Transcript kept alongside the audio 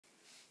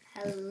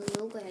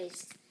Hello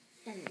guys,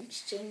 and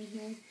it's Jamie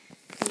here. You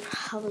can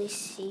probably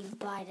see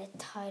by the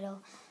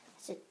title,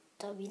 it's a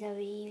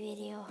WWE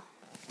video.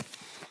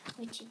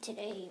 With you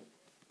today,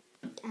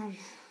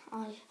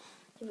 all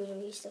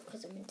WWE stuff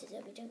because I'm into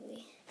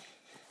WWE.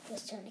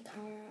 Let's turn the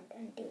camera around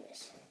and do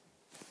this.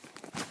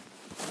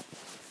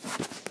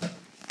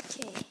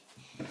 Okay,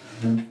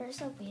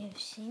 first up we have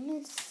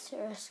Sheamus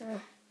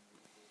Wrestler.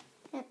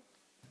 Yep,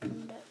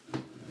 and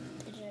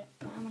did it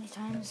how many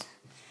times?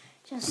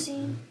 John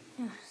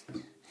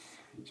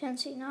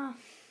Cena,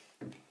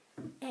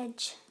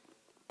 Edge,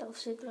 Dolph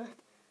Ziggler,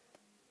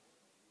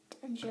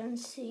 and John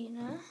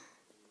Cena.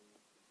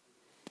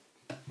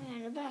 And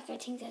in the back, I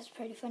think that's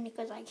pretty funny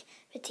because like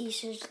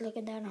Batista's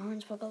looking down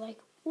on Hornswoggle like,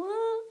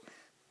 what?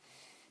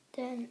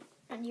 Then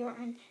Randy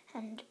Orton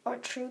and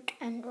R-Truth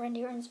and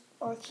Randy Orton's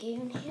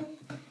RKO'ing him.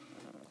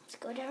 Let's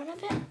go down a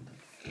bit.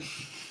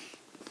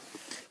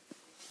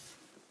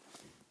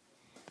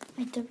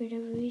 My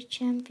WWE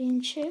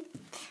Championship.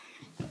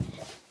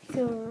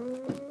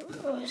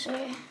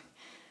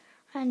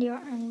 Randy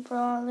Orton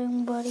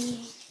Brawling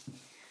Buddy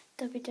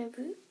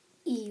WWE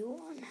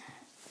 1.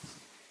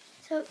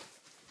 So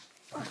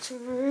what's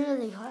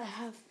really what I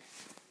have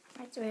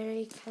my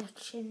WWE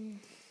collection,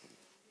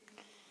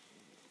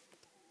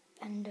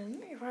 and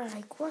we're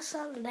like, what's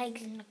that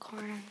legs in the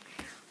corner?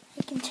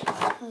 I can tell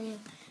his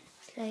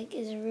leg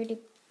is really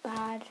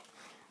bad.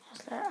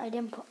 I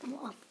didn't put them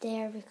up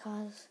there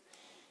because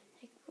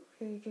like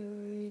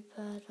really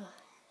bad.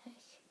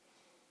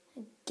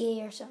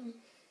 Gay or something.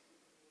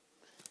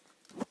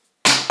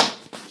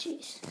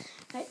 Jeez.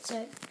 Right,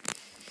 so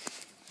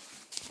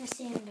that's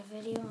the end of the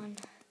video, and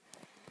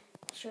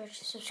be sure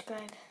to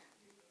subscribe.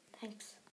 Thanks.